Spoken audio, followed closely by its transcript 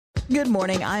Good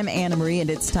morning. I'm Anna Marie, and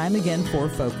it's time again for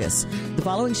Focus. The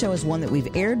following show is one that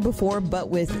we've aired before, but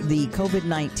with the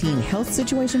COVID-19 health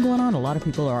situation going on, a lot of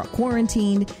people are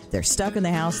quarantined, they're stuck in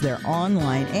the house, they're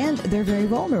online, and they're very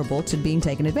vulnerable to being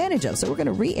taken advantage of. So we're going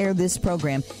to re-air this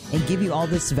program and give you all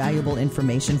this valuable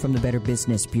information from the Better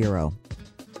Business Bureau.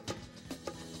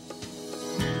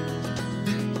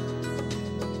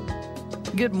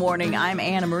 Good morning. I'm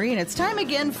Anna Marie, and it's time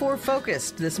again for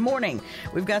Focused. This morning,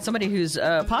 we've got somebody who's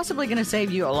possibly going to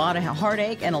save you a lot of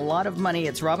heartache and a lot of money.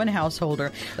 It's Robin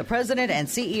Householder, the president and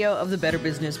CEO of the Better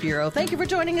Business Bureau. Thank you for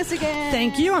joining us again.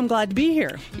 Thank you. I'm glad to be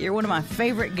here. You're one of my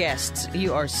favorite guests.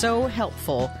 You are so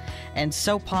helpful and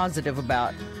so positive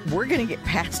about we're going to get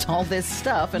past all this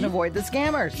stuff and avoid the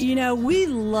scammers. You know, we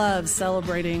love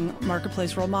celebrating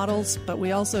marketplace role models, but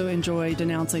we also enjoy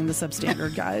denouncing the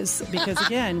substandard guys because,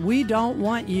 again, we don't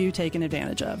want you taken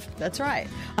advantage of. That's right.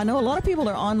 I know a lot of people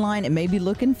are online and maybe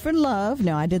looking for love.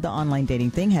 Now, I did the online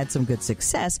dating thing, had some good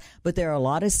success, but there are a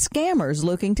lot of scammers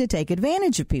looking to take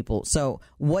advantage of people. So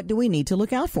what do we need to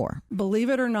look out for? Believe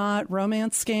it or not,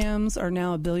 romance scams are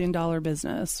now $1 billion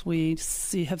business. We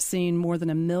have seen more than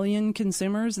 1 million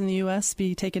consumers in the U.S.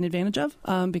 be taken advantage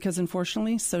of because,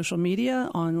 unfortunately, social media,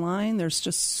 online, there's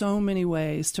just so many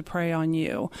ways to prey on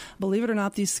you. Believe it or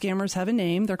not, these scammers have a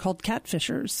name. They're called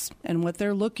catfishers. And what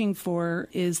they're looking for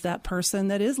is that person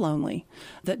that is lonely,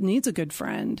 that needs a good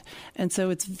friend. And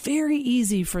so it's very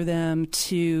easy for them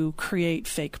to create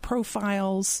fake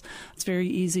profiles. It's very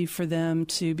easy for them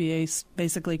to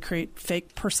basically create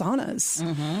fake personas.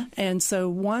 Mm-hmm. And so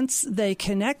once they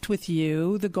connect with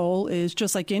you, the goal is,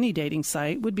 just like any dating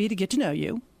site, would be to get to know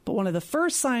you. But one of the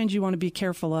first signs you want to be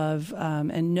careful of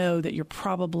and know that you're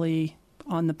probably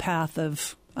on the path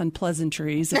of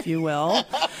unpleasantries, if you will,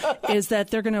 is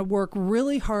that they're going to work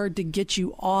really hard to get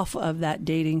you off of that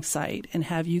dating site and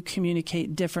have you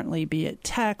communicate differently, be it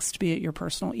text, be it your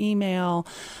personal email,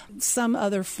 some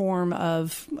other form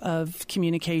of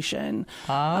communication.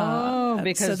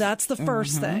 Because so that's the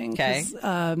first thing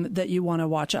that you want to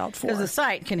watch out for. Because the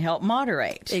site can help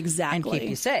moderate. Exactly.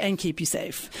 And keep you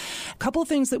safe. A couple of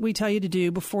things that we tell you to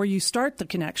do before you start the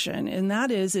connection, and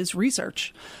that is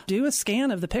research. Do a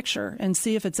scan of the picture and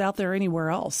see if it's out there anywhere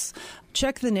else.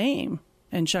 Check the name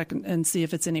and check and see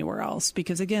if it's anywhere else.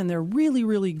 Because, again, they're really,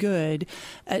 really good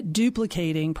at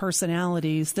duplicating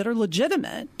personalities that are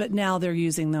legitimate, but now they're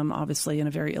using them, obviously, in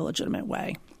a very illegitimate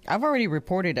way. I've already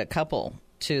reported a couple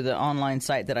to the online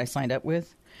site that I signed up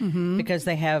with because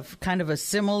they have kind of a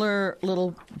similar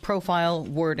little profile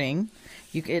wording.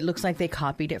 It looks like they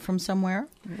copied it from somewhere.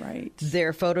 Right.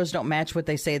 Their photos don't match what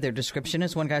they say their description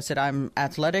is. One guy said, I'm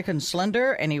athletic and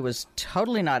slender, and he was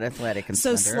totally not athletic and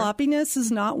slender. So sloppiness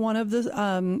is not one of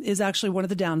the is actually one of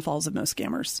the downfalls of most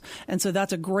scammers. And so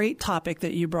that's a great topic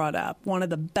that you brought up. One of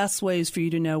the best ways for you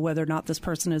to know whether or not this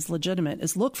person is legitimate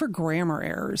is look for grammar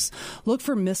errors. Look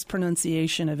for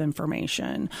mispronunciation of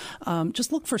information.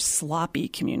 Just look for sloppy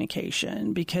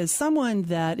communication, because someone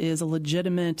that is a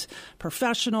legitimate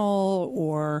professional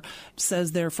or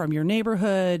says they're from your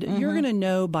neighborhood, you're going to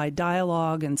know by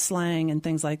dialogue and slang and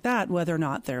things like that whether or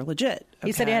not they're legit. Okay?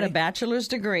 He said he had a bachelor's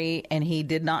degree and he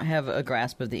did not have a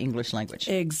grasp of the English language.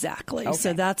 Exactly. Okay.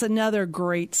 So that's another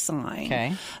great sign.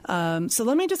 Okay. So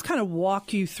let me just kind of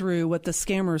walk you through what the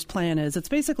scammer's plan is. It's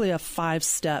basically a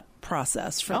 5-step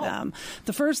process for them.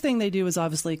 The first thing they do is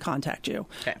obviously contact you.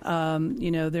 Okay.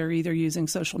 They're either using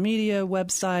social media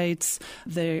websites,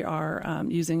 they are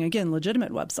using, again,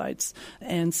 legitimate websites,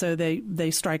 and so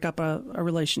they strike up a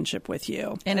relationship with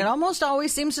you. And it almost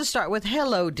always seems to start with,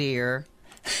 hello, dear.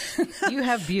 You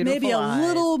have beautiful Maybe eyes. A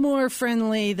little more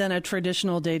friendly than a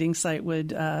traditional dating site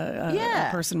would a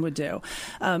person would do.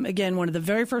 Again, one of the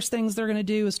very first things they're going to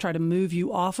do is try to move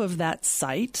you off of that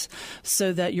site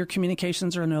so that your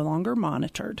communications are no longer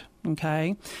monitored.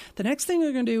 Okay. The next thing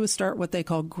they're going to do is start what they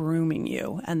call grooming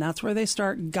you. And that's where they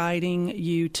start guiding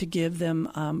you to give them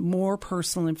more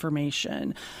personal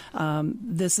information.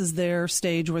 This is their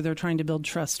stage where they're trying to build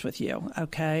trust with you.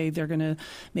 Okay. They're going to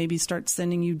maybe start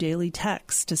sending you daily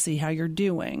texts to see how you're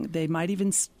doing. They might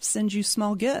even send you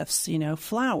small gifts,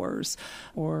 flowers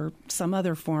or some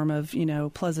other form of,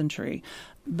 pleasantry.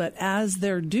 But as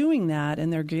they're doing that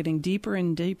and they're getting deeper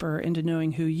and deeper into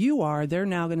knowing who you are, they're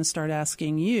now going to start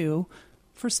asking you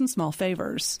for some small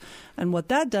favors. And what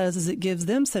that does is it gives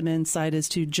them some insight as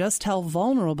to just how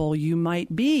vulnerable you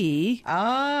might be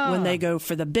when they go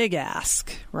for the big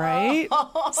ask, right?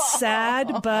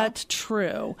 Sad, but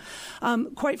true.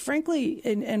 Quite frankly,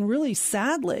 and really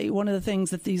sadly, one of the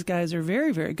things that these guys are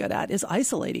very, very good at is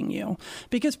isolating you,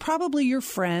 because probably your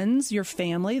friends, your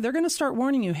family, they're going to start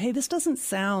warning you, hey, this doesn't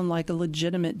sound like a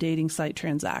legitimate dating site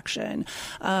transaction.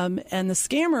 And the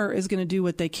scammer is going to do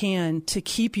what they can to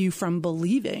keep you from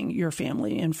believing your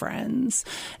family and friends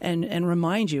and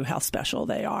remind you how special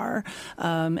they are.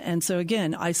 And so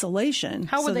again, isolation.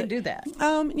 How would they do that?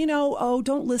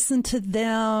 Don't listen to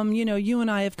them. You and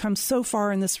I have come so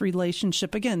far in this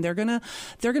relationship. Again, they're going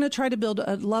to try to build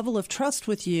a level of trust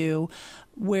with you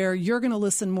where you're going to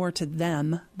listen more to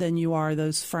them than you are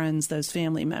those friends, those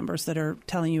family members that are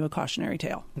telling you a cautionary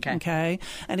tale. Okay.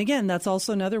 And again, that's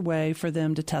also another way for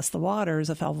them to test the waters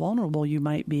of how vulnerable you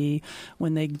might be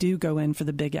when they do go in for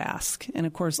the big ask. And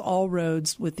of course, all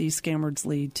roads with these scammers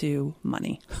lead to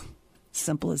money.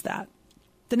 Simple as that.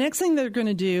 The next thing they're going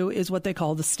to do is what they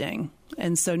call the sting.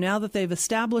 And so now that they've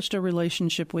established a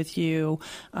relationship with you,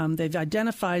 they've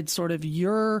identified sort of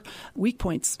your weak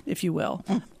points, if you will.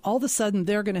 All of a sudden,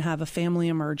 they're going to have a family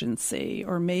emergency,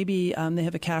 or maybe they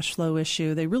have a cash flow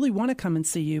issue. They really want to come and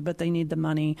see you, but they need the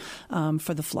money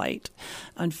for the flight.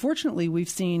 Unfortunately, we've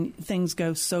seen things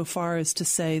go so far as to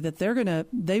say that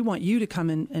they want you to come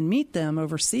and meet them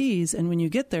overseas. And when you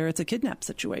get there, it's a kidnap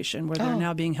situation where they're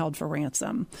now being held for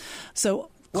ransom. So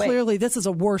clearly, this is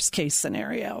a worst case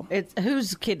scenario.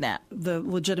 Who's kidnapped? The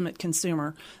legitimate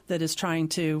consumer that is trying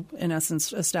to, in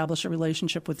essence, establish a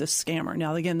relationship with this scammer.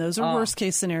 Now, again, those are worst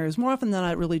case scenarios. More often than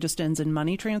not, it really just ends in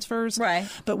money transfers. Right.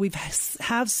 But we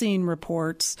have seen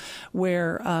reports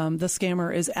where the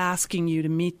scammer is asking you to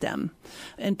meet them.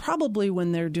 And probably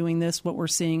when they're doing this, what we're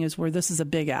seeing is where this is a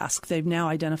big ask. They've now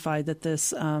identified that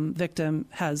this victim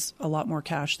has a lot more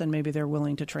cash than maybe they're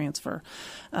willing to transfer.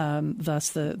 Thus,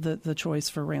 the choice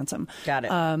for ransom. Got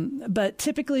it. But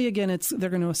typically, again, they're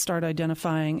going to start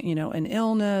identifying, an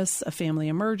illness, a family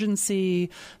emergency,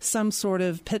 some sort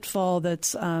of pitfall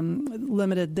that's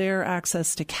limited their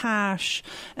access to cash,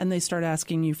 and they start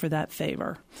asking you for that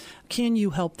favor. Can you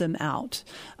help them out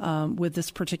with this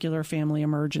particular family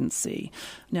emergency?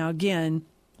 Now, again,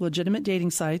 legitimate dating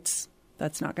sites,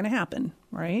 that's not going to happen,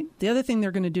 right? The other thing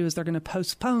they're going to do is they're going to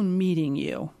postpone meeting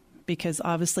you, because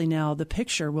obviously now the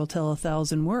picture will tell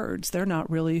 1,000 words. They're not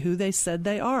really who they said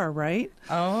they are, right?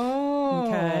 Oh.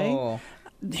 Okay.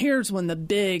 Here's when the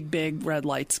big red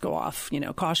lights go off.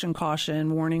 Caution,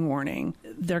 caution, warning, warning.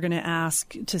 They're going to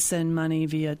ask to send money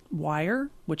via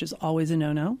wire, which is always a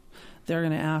no-no. They're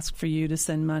going to ask for you to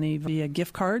send money via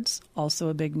gift cards, also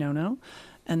a big no-no.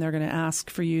 And they're going to ask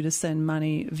for you to send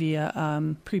money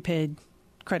via prepaid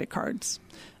credit cards.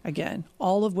 Again,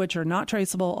 all of which are not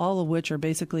traceable, all of which are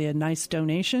basically a nice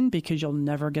donation because you'll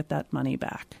never get that money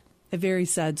back. A very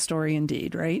sad story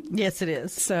indeed, right? Yes, it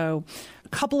is. So a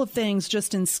couple of things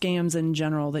just in scams in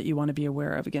general that you want to be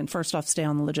aware of. Again, first off, stay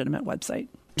on the legitimate website.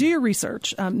 Do your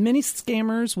research. Many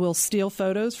scammers will steal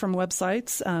photos from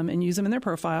websites and use them in their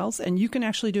profiles, and you can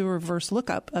actually do a reverse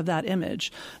lookup of that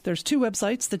image. There's 2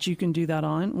 websites that you can do that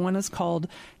on. One is called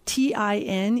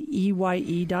tineye.com,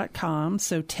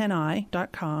 so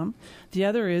 10i.com. The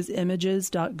other is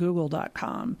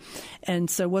images.google.com. And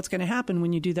so what's going to happen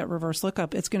when you do that reverse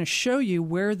lookup, it's going to show you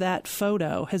where that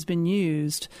photo has been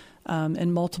used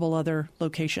in multiple other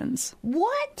locations.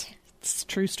 What? It's a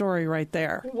true story right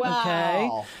there.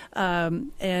 Wow. Okay.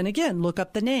 And again, look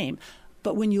up the name.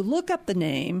 But when you look up the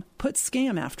name, put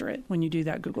scam after it when you do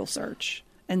that Google search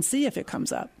and see if it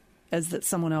comes up as that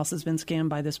someone else has been scammed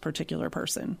by this particular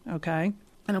person. Okay.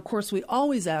 And of course, we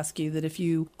always ask you that if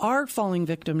you are falling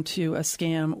victim to a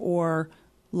scam or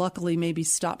luckily maybe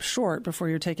stop short before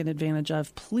you're taken advantage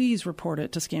of, please report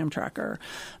it to Scam Tracker.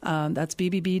 That's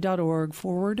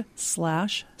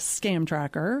bbb.org/scam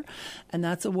tracker. And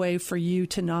that's a way for you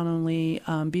to not only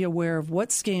be aware of what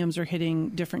scams are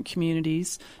hitting different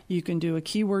communities. You can do a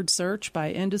keyword search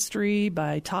by industry,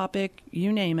 by topic,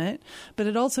 you name it. But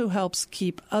it also helps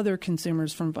keep other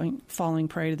consumers from falling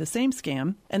prey to the same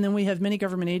scam. And then we have many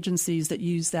government agencies that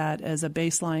use that as a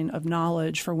baseline of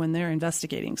knowledge for when they're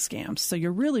investigating scams. So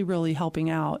you're really helping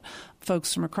out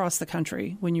folks from across the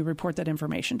country when you report that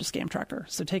information to Scam Tracker.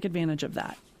 So take advantage of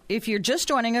that. If you're just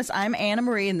joining us, I'm Anna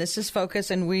Marie, and this is Focus,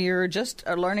 and we're just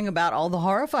learning about all the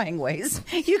horrifying ways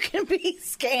you can be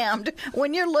scammed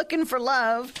when you're looking for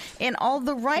love in all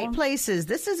the right places.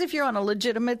 This is if you're on a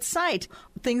legitimate site.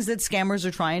 Things that scammers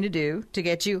are trying to do to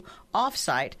get you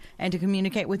off-site and to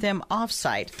communicate with them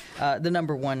off-site. The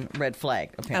number one red flag,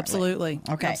 apparently. Absolutely.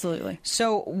 Okay. Absolutely.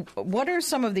 So what are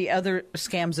some of the other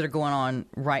scams that are going on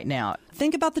right now?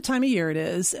 Think about the time of year it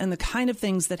is and the kind of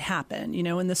things that happen.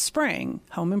 In the spring,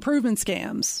 home improvement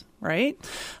scams, right?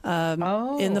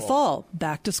 In the fall,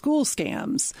 back to school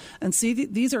scams. And see,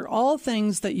 these are all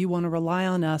things that you want to rely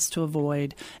on us to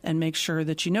avoid and make sure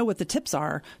that you know what the tips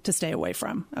are to stay away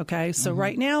from. Okay. So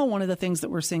right now, one of the things that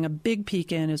we're seeing a big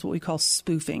peak in is what we call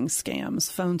spoofing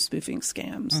scams, phone spoofing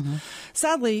scams.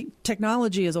 Sadly,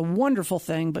 technology is a wonderful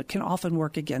thing, but can often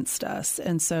work against us.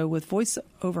 And so with voice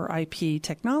over IP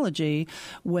technology,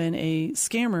 when a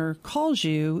scammer calls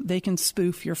you, they can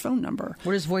spoof your phone number.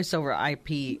 What does voice over IP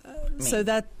mean? So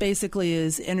that basically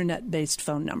is internet-based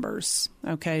phone numbers.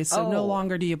 Okay, so no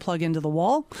longer do you plug into the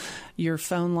wall. Your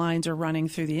phone lines are running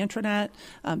through the intranet,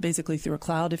 basically through a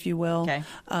cloud, if you will. Okay.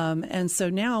 And so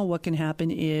now what can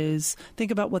happen is think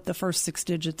about what the first 6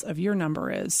 digits of your number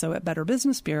is. So at Better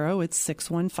Business Bureau, it's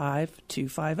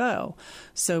 615-250.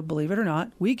 So believe it or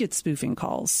not, we get spoofing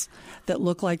calls that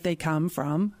look like they come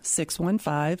from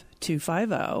 615-250.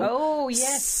 Oh,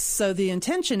 yes. So the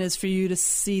intention is for you to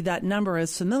see that number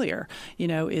as familiar.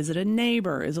 Is it a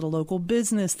neighbor? Is it a local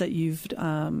business that you've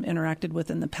interacted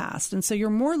with in the past? And so you're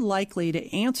more likely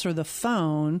to answer the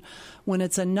phone when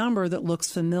it's a number that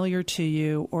looks familiar to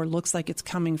you or looks like it's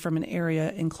coming from an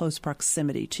area in close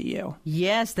proximity to you.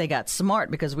 Yes, they got smart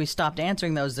because we stopped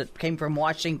answering those that came from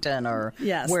Washington or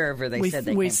wherever they said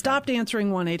they came from. We stopped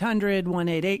answering 1-800,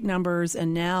 188 numbers,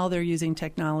 and now they're using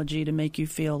technology to make you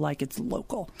feel like it's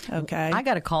local. Okay? I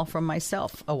got a call from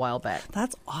myself a while back.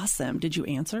 That's awesome. Did you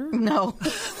answer? No.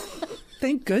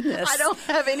 Thank goodness. I don't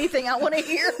have anything I want to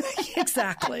hear.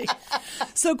 Exactly.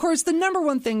 So, of course, the number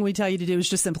one thing we tell you to do is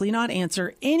just simply not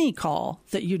answer any call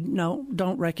that you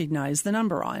don't recognize the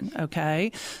number on,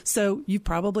 okay? So you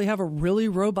probably have a really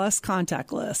robust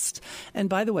contact list. And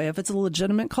by the way, if it's a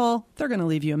legitimate call, they're going to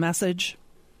leave you a message.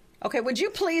 Okay, would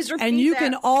you please repeat that? And you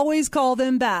can always call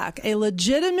them back. A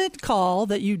legitimate call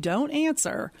that you don't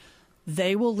answer,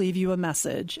 they will leave you a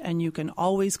message, and you can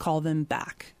always call them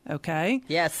back, okay?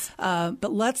 Yes.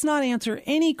 But let's not answer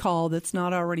any call that's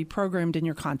not already programmed in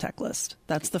your contact list.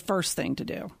 That's the first thing to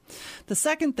do. The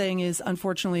second thing is,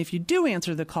 unfortunately, if you do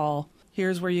answer the call,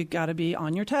 here's where you got to be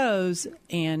on your toes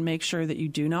and make sure that you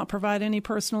do not provide any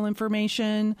personal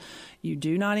information. You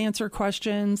do not answer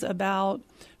questions about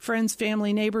friends,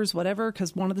 family, neighbors, whatever,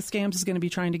 because one of the scams is going to be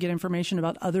trying to get information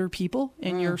about other people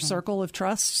in your circle of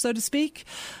trust, so to speak.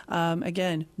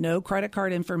 Again, no credit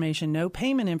card information, no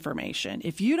payment information.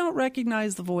 If you don't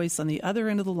recognize the voice on the other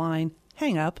end of the line,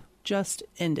 hang up, just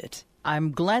end it.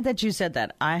 I'm glad that you said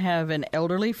that. I have an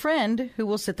elderly friend who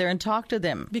will sit there and talk to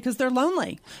them. Because they're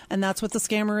lonely. And that's what the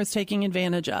scammer is taking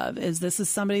advantage of, is this is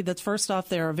somebody that's, first off,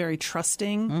 they're a very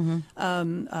trusting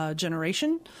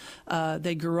generation.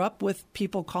 They grew up with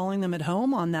people calling them at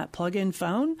home on that plug-in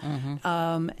phone.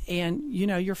 And,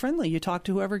 you're friendly. You talk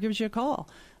to whoever gives you a call.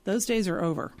 Those days are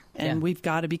over, and we've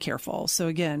got to be careful. So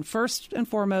again, first and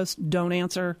foremost, don't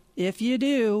answer. If you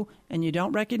do, and you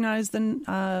don't recognize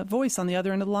the voice on the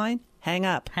other end of the line, hang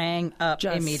up. Hang up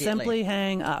Just immediately. Simply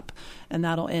hang up, and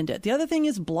that'll end it. The other thing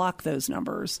is block those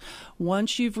numbers.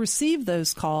 Once you've received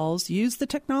those calls, use the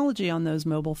technology on those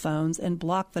mobile phones and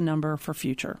block the number for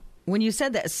future. When you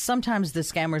said that, sometimes the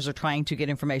scammers are trying to get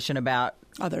information about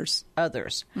others.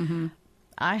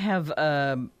 I have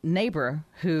a neighbor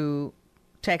who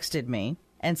texted me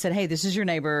and said, hey, this is your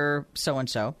neighbor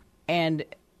so-and-so. And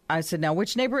I said, now,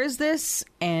 which neighbor is this?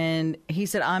 And he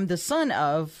said, I'm the son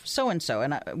of so-and-so.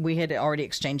 And we had already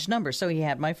exchanged numbers, so he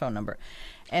had my phone number.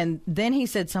 And then he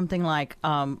said something like,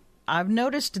 I've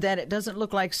noticed that it doesn't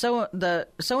look like the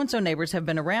so-and-so neighbors have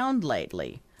been around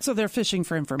lately. So they're fishing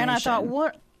for information. And I thought,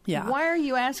 what? Yeah. Why are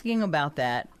you asking about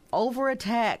that over a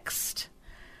text?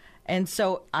 And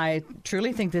so I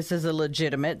truly think this is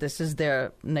this is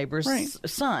their neighbor's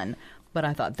son. But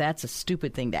I thought that's a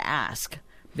stupid thing to ask,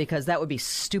 because that would be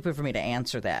stupid for me to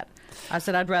answer that. I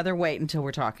said I'd rather wait until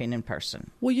we're talking in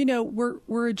person. Well,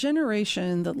 we're a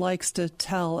generation that likes to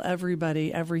tell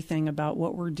everybody everything about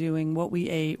what we're doing, what we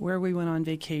ate, where we went on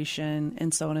vacation,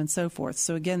 and so on and so forth.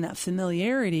 So again, that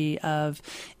familiarity of,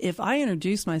 if I'm a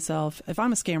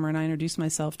scammer and I introduce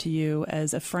myself to you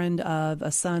as a friend of,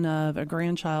 a son of, a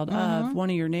grandchild of one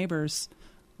of your neighbors,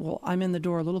 well, I'm in the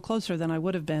door a little closer than I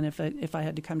would have been if I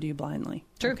had to come to you blindly.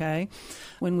 True. Okay.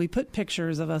 When we put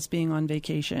pictures of us being on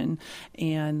vacation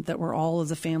and that we're all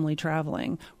as a family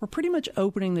traveling, we're pretty much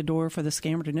opening the door for the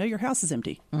scammer to know your house is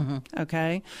empty.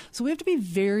 Okay. So we have to be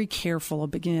very careful,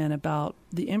 again, about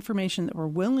the information that we're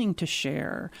willing to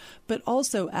share, but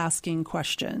also asking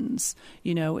questions.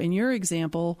 You know, in your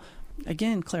example,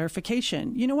 again,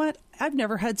 clarification. You know what? I've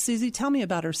never had Susie tell me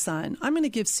about her son. I'm going to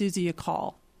give Susie a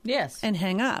call. Yes. And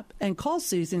hang up and call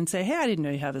Susie and say, hey, I didn't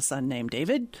know you have a son named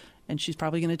David. And she's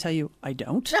probably going to tell you, I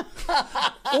don't.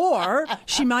 Or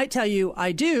she might tell you,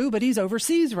 I do, but he's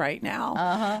overseas right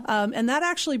now. And that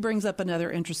actually brings up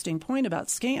another interesting point about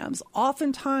scams.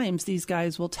 Oftentimes, these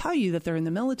guys will tell you that they're in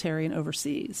the military and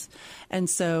overseas. And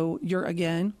so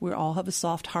we all have a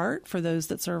soft heart for those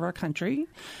that serve our country.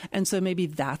 And so maybe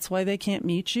that's why they can't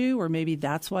meet you, or maybe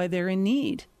that's why they're in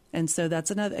need. And so that's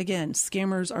another, again,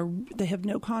 scammers they have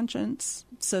no conscience.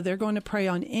 So they're going to prey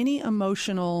on any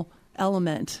emotional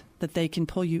element that they can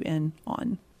pull you in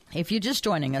on. If you're just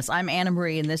joining us, I'm Anna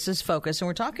Marie, and this is Focus, and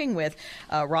we're talking with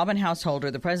Robin Householder,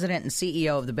 the president and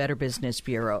CEO of the Better Business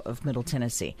Bureau of Middle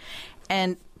Tennessee.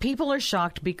 And people are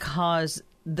shocked because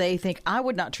they think, I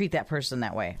would not treat that person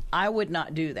that way. I would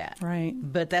not do that. Right.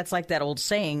 But that's like that old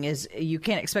saying is you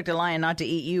can't expect a lion not to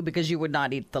eat you because you would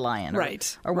not eat the lion.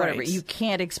 Right. Or whatever. Right. You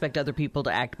can't expect other people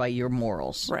to act by your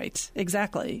morals. Right.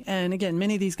 Exactly. And again,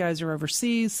 many of these guys are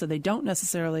overseas, so they don't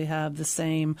necessarily have the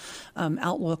same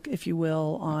outlook, if you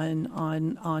will,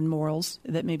 on morals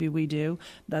that maybe we do.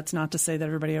 That's not to say that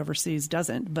everybody overseas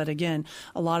doesn't. But again,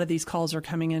 a lot of these calls are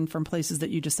coming in from places that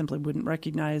you just simply wouldn't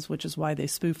recognize, which is why they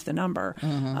spoof the number.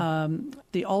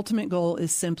 The ultimate goal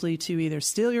is simply to either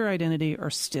steal your identity or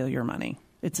steal your money.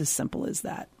 It's as simple as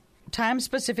that.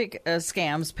 Time-specific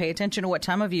scams. Pay attention to what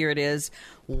time of year it is.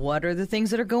 What are the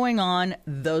things that are going on?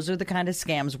 Those are the kind of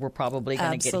scams we're probably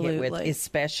going to get hit with,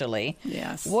 especially.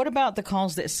 Yes. What about the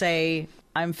calls that say,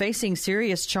 I'm facing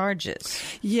serious charges?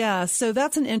 Yeah, so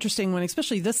that's an interesting one,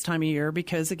 especially this time of year,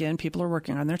 because, again, people are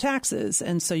working on their taxes.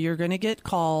 And so you're going to get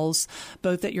calls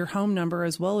both at your home number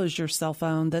as well as your cell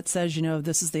phone that says,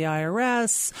 this is the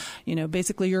IRS.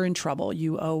 Basically you're in trouble.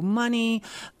 You owe money,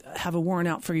 have a warrant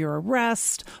out for your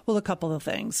arrest. Well, a couple of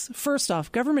things. First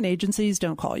off, government agencies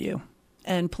don't call you,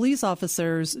 and police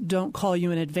officers don't call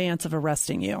you in advance of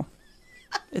arresting you.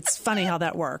 It's funny how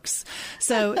that works.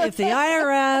 So if the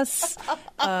IRS,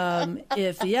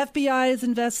 if the FBI is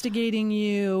investigating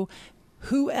you,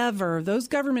 whoever, those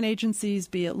government agencies,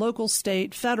 be it local,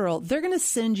 state, federal, they're going to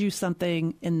send you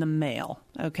something in the mail.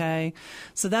 Okay.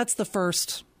 So that's the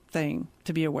first thing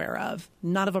to be aware of.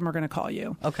 None of them are going to call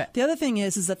you. Okay. The other thing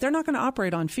is that they're not going to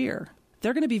operate on fear.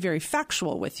 They're going to be very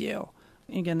factual with you.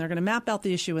 Again, they're going to map out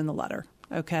the issue in the letter.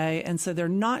 Okay. And so they're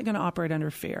not going to operate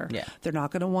under fear. Yeah. They're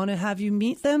not going to want to have you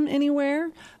meet them anywhere.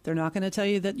 They're not going to tell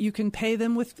you that you can pay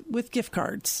them with gift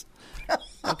cards.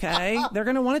 Okay. They're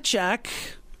going to want a check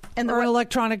or an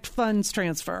electronic funds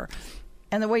transfer.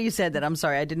 And the way you said that, I'm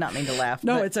sorry, I did not mean to laugh.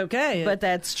 No, it's okay. But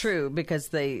that's true because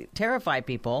they terrify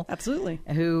people. Absolutely.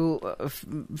 Who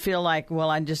feel like, well,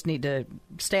 I just need to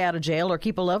stay out of jail or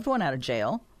keep a loved one out of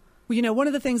jail. Well, one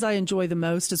of the things I enjoy the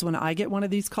most is when I get one of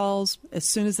these calls, as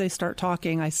soon as they start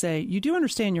talking, I say, you do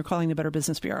understand you're calling the Better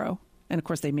Business Bureau? And, of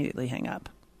course, they immediately hang up.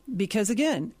 Because,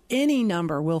 again, any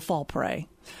number will fall prey.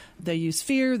 They use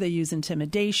fear. They use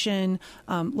intimidation.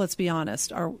 Let's be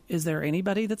honest. Is there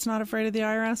anybody that's not afraid of the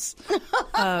IRS?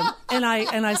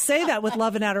 And I say that with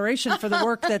love and adoration for the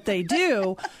work that they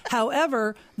do.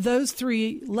 However, those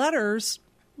three letters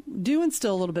do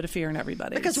instill a little bit of fear in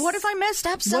everybody. Because what if I messed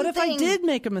up something? What if I did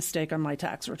make a mistake on my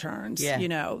tax returns? Yeah.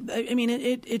 I mean,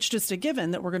 it's just a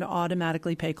given that we're going to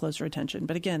automatically pay closer attention.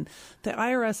 But again, the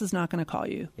IRS is not going to call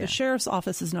you. Yeah. The sheriff's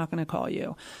office is not going to call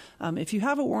you. If you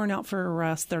have a warrant out for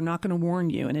arrest, they're not going to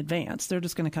warn you in advance. They're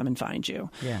just going to come and find you.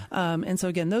 Yeah. And so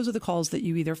again, those are the calls that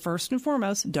you either first and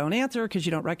foremost don't answer because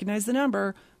you don't recognize the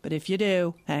number. But if you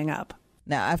do, hang up.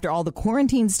 Now, after all the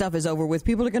quarantine stuff is over with,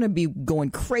 people are going to be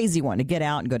going crazy wanting to get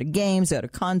out and go to games, go to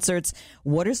concerts.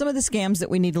 What are some of the scams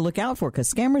that we need to look out for?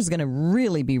 Because scammers are going to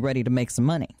really be ready to make some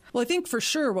money. Well, I think for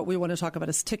sure what we want to talk about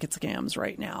is ticket scams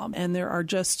right now. And there are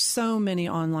just so many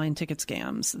online ticket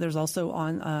scams. There's also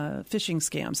on phishing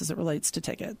scams as it relates to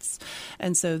tickets.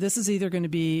 And so this is either going to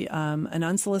be an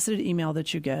unsolicited email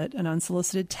that you get, an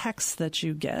unsolicited text that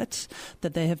you get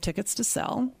that they have tickets to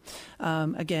sell.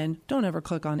 Again, don't ever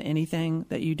click on anything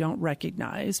that you don't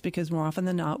recognize, because more often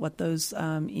than not, what those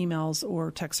emails or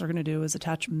texts are going to do is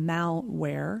attach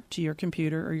malware to your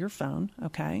computer or your phone.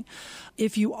 Okay.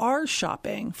 If you are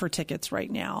shopping for tickets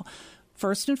right now,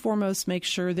 first and foremost, make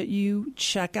sure that you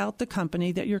check out the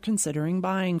company that you're considering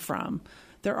buying from.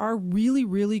 there are really,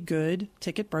 really good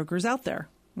ticket brokers out there.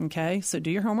 Okay, so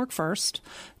do your homework first.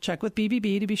 Check with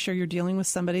BBB to be sure you're dealing with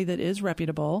somebody that is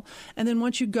reputable. And then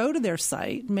once you go to their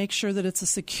site, make sure that it's a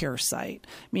secure site,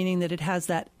 meaning that it has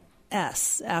that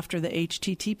S after the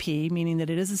HTTP, meaning that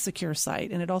it is a secure site.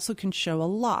 And it also can show a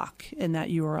lock in that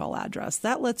URL address.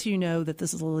 That lets you know that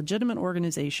this is a legitimate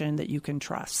organization that you can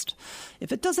trust.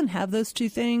 If it doesn't have those two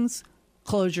things,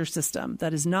 close your system.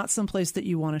 That is not someplace that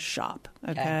you want to shop.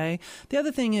 Okay. The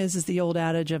other thing is the old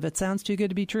adage of it sounds too good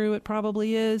to be true. It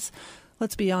probably is.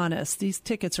 Let's be honest. These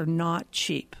tickets are not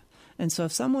cheap. And so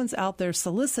if someone's out there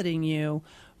soliciting you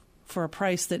for a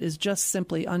price that is just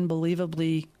simply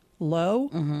unbelievably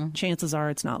low, chances are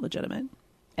it's not legitimate.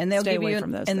 And they'll Stay give away you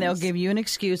from those they'll things. give you an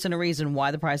excuse and a reason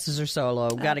why the prices are so low.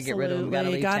 Got to get rid of them. Got to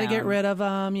leave Got to town. get rid of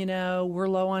them. You know, we're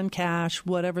low on cash,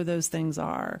 whatever those things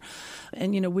are.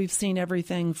 And, you know, we've seen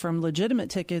everything from legitimate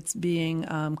tickets being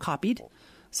copied.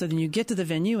 So then you get to the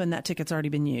venue and that ticket's already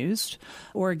been used.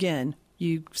 Or again,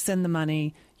 you send the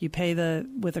money, you pay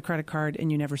with a credit card,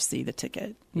 and you never see the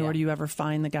ticket, nor do you ever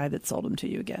find the guy that sold them to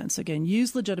you again. So again,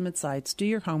 use legitimate sites, do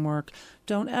your homework.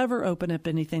 Don't ever open up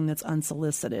anything that's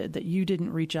unsolicited, that you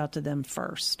didn't reach out to them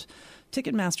first.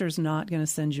 Ticketmaster is not going to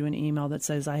send you an email that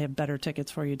says, I have better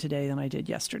tickets for you today than I did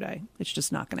yesterday. It's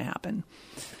just not going to happen.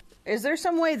 Is there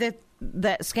some way that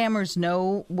scammers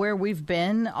know where we've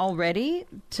been already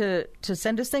to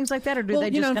send us things like that, or do they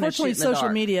just kind of shoot in the dark?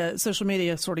 Social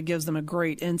media sort of gives them a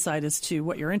great insight as to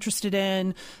what you're interested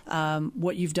in,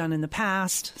 what you've done in the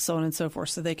past, so on and so forth.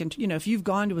 So they can, you know, if you've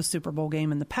gone to a Super Bowl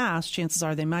game in the past, chances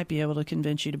are they might be able to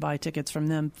convince you to buy tickets from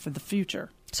them for the future.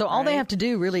 So all they have to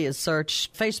do really is search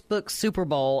Facebook Super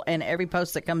Bowl, and every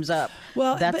post that comes up,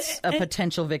 that's a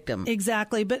potential victim.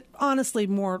 Exactly. But honestly,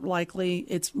 more likely,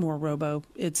 it's more robo.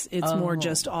 It's more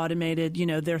just automated. You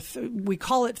know, we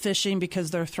call it phishing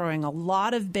because they're throwing a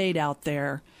lot of bait out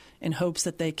there in hopes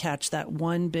that they catch that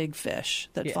one big fish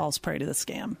that falls prey to the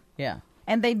scam. Yeah.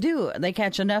 And they do. They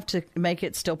catch enough to make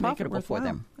it still profitable for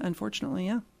them. Unfortunately,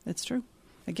 yeah, it's true.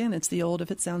 Again, it's the old, if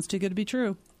it sounds too good to be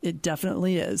true, it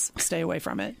definitely is. Stay away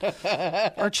from it.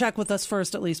 Or check with us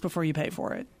first, at least, before you pay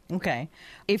for it. Okay.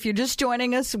 If you're just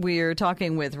joining us, we're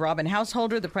talking with Robin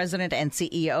Householder, the president and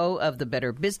CEO of the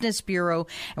Better Business Bureau.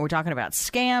 And we're talking about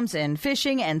scams and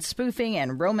phishing and spoofing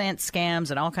and romance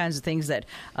scams and all kinds of things that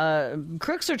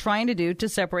crooks are trying to do to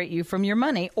separate you from your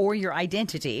money or your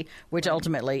identity, which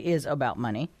ultimately is about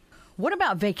money. What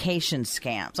about vacation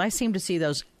scams? I seem to see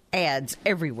those ads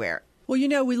everywhere. Well, you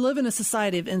know, we live in a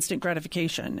society of instant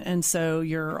gratification. And so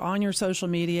you're on your social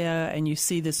media and you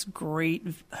see this great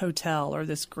hotel or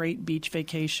this great beach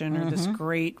vacation or this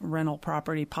great rental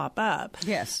property pop up.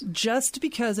 Yes. Just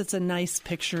because it's a nice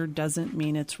picture doesn't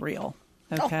mean it's real.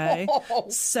 Okay.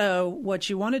 So what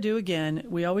you want to do, again,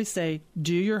 we always say,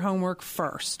 do your homework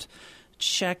first.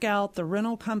 Check out the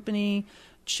rental company.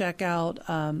 Check out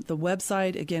the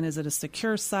website. Again, is it a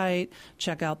secure site?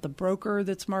 Check out the broker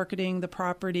that's marketing the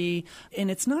property. And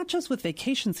it's not just with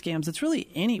vacation scams. It's really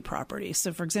any property.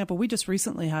 So, for example, we just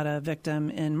recently had a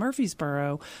victim in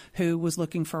Murfreesboro who was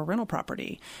looking for a rental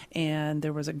property. And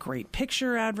there was a great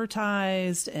picture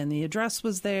advertised and the address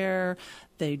was there.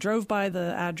 They drove by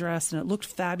the address and it looked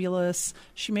fabulous.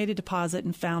 She made a deposit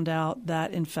and found out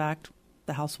that, in fact,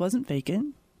 the house wasn't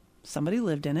vacant. Somebody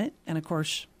lived in it. And, of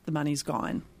course, the money's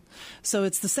gone. So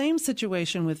it's the same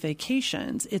situation with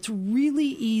vacations. It's really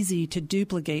easy to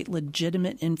duplicate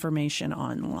legitimate information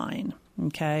online.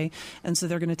 Okay. And so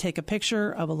they're going to take a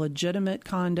picture of a legitimate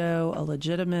condo, a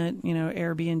legitimate,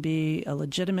 Airbnb, a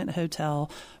legitimate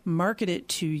hotel, market it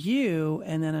to you.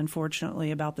 And then unfortunately,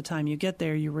 about the time you get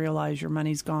there, you realize your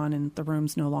money's gone and the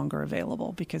room's no longer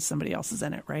available because somebody else is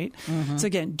in it. Right. So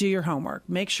again, do your homework.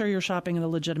 Make sure you're shopping at a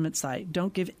legitimate site.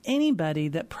 Don't give anybody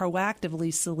that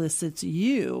proactively solicits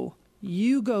you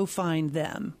go find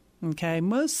them. Okay,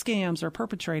 most scams are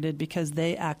perpetrated because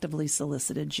they actively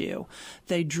solicited you.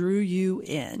 They drew you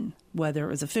in, whether it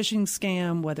was a phishing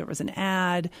scam, whether it was an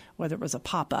ad, whether it was a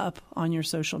pop-up on your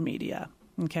social media.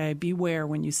 Okay, beware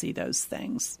when you see those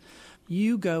things.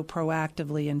 You go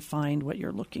proactively and find what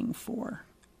you're looking for.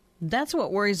 That's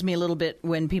what worries me a little bit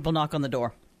when people knock on the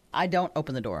door. I don't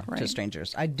open the door to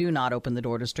strangers. I do not open the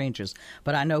door to strangers.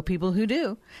 But I know people who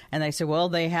do. And they say, well,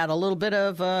 they had a little bit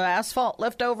of asphalt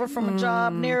left over from a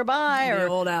job nearby. The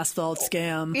old asphalt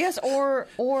scam. Yes, or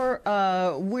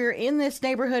we're in this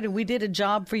neighborhood and we did a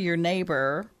job for your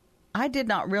neighbor. I did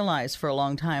not realize for a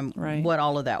long time what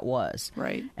all of that was.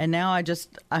 Right. And now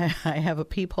I have a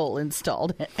peephole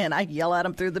installed and I yell at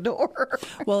them through the door.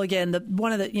 Well, again,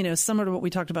 one of the, similar to what we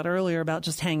talked about earlier about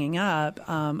just hanging up,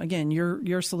 again,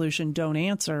 your solution, don't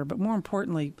answer. But more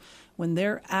importantly, when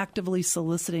they're actively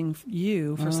soliciting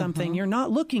you for something you're not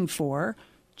looking for,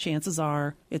 chances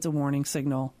are it's a warning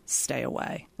signal. Stay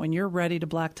away. When you're ready to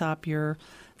blacktop your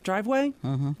driveway,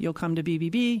 you'll come to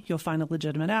BBB, you'll find a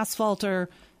legitimate asphalter,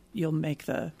 you'll make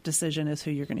the decision as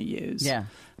who you're going to use. Yeah.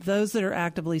 Those that are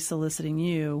actively soliciting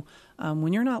you,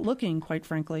 when you're not looking, quite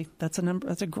frankly, that's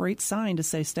a great sign to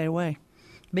say stay away.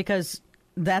 Because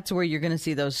that's where you're going to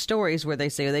see those stories where they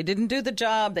say they didn't do the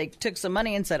job, they took some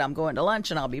money and said, I'm going to lunch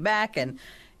and I'll be back, and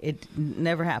it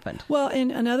never happened. Well,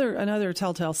 and another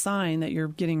telltale sign that you're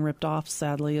getting ripped off,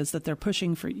 sadly, is that they're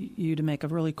pushing for you to make a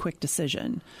really quick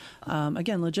decision.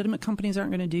 Again, legitimate companies aren't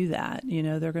going to do that.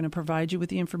 They're going to provide you with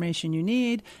the information you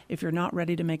need. If you're not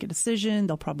ready to make a decision,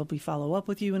 they'll probably follow up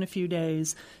with you in a few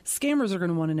days. Scammers are going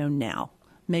to want to know now.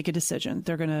 Make a decision.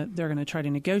 They're going to try to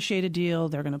negotiate a deal.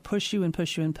 They're going to push you and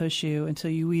push you and push you until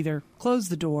you either close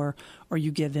the door or you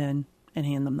give in and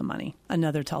hand them the money.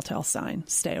 Another telltale sign.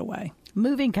 Stay away.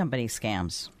 Moving company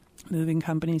scams. Moving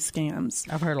company scams.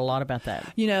 I've heard a lot about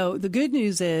that. The good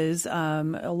news is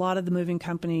a lot of the moving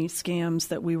company scams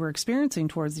that we were experiencing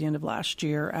towards the end of last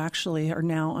year actually are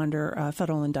now under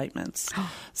federal indictments.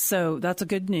 So that's a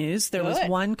good news. There was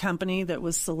one company that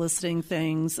was soliciting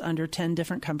things under 10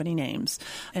 different company names.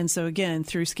 And so again,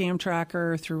 through Scam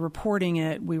Tracker, through reporting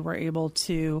it, we were able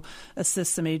to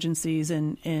assist some agencies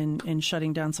in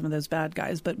shutting down some of those bad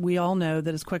guys. But we all know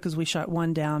that as quick as we shut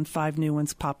one down, 5 new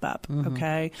ones pop up.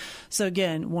 Okay. So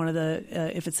again, one of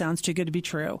the, if it sounds too good to be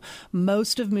true,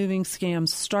 most of moving scams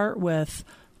start with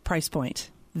price point.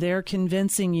 They're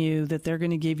convincing you that they're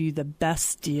going to give you the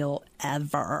best deal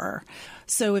ever.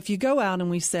 So if you go out and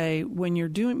we say, when you're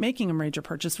making a major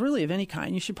purchase, really of any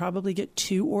kind, you should probably get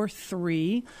 2 or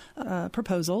 3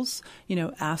 proposals.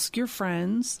 Ask your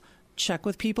friends. Check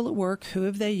with people at work. Who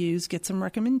have they used? Get some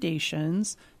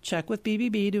recommendations. Check with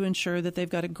BBB to ensure that they've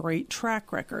got a great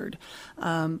track record.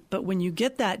 But when you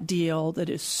get that deal that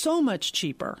is so much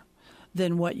cheaper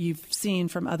than what you've seen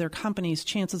from other companies,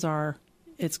 chances are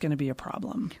it's going to be a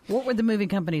problem. What were the moving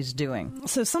companies doing?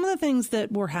 So some of the things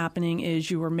that were happening is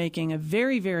you were making a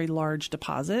very, very large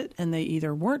deposit, and they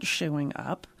either weren't showing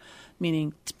up,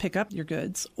 meaning to pick up your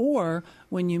goods, or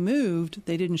when you moved,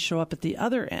 they didn't show up at the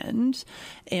other end,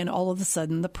 and all of a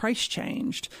sudden the price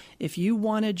changed. If you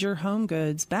wanted your home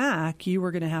goods back, you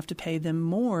were going to have to pay them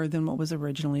more than what was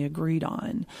originally agreed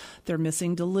on. They're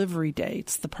missing delivery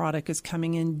dates. The product is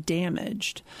coming in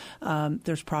damaged.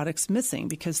 There's products missing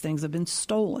because things have been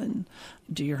stolen.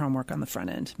 Do your homework on the front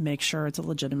end. Make sure it's a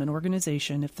legitimate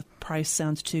organization. If the price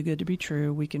sounds too good to be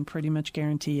true, we can pretty much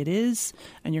guarantee it is,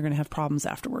 and you're going to have problems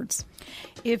afterwards.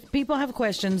 If people have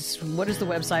questions, what is the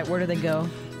website? Where do they go?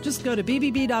 Just go to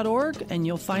bbb.org and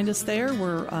you'll find us there.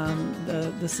 Where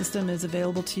the system is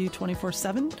available to you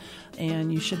 24/7,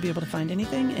 and you should be able to find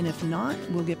anything. And if not,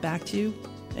 we'll get back to you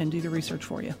and do the research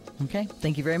for you. Okay.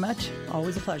 Thank you very much.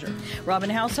 Always a pleasure. Robin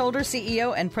Householder,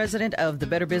 CEO and President of the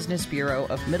Better Business Bureau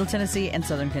of Middle Tennessee and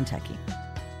Southern Kentucky.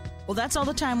 Well, that's all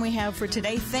the time we have for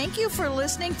today. Thank you for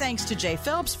listening. Thanks to Jay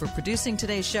Phelps for producing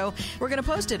today's show. We're going to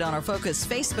post it on our Focus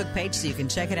Facebook page so you can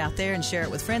check it out there and share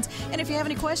it with friends. And if you have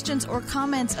any questions or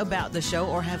comments about the show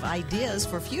or have ideas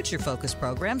for future Focus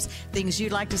programs, things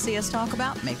you'd like to see us talk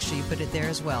about, make sure you put it there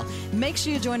as well. Make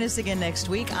sure you join us again next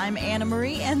week. I'm Anna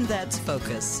Marie, and that's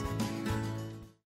Focus.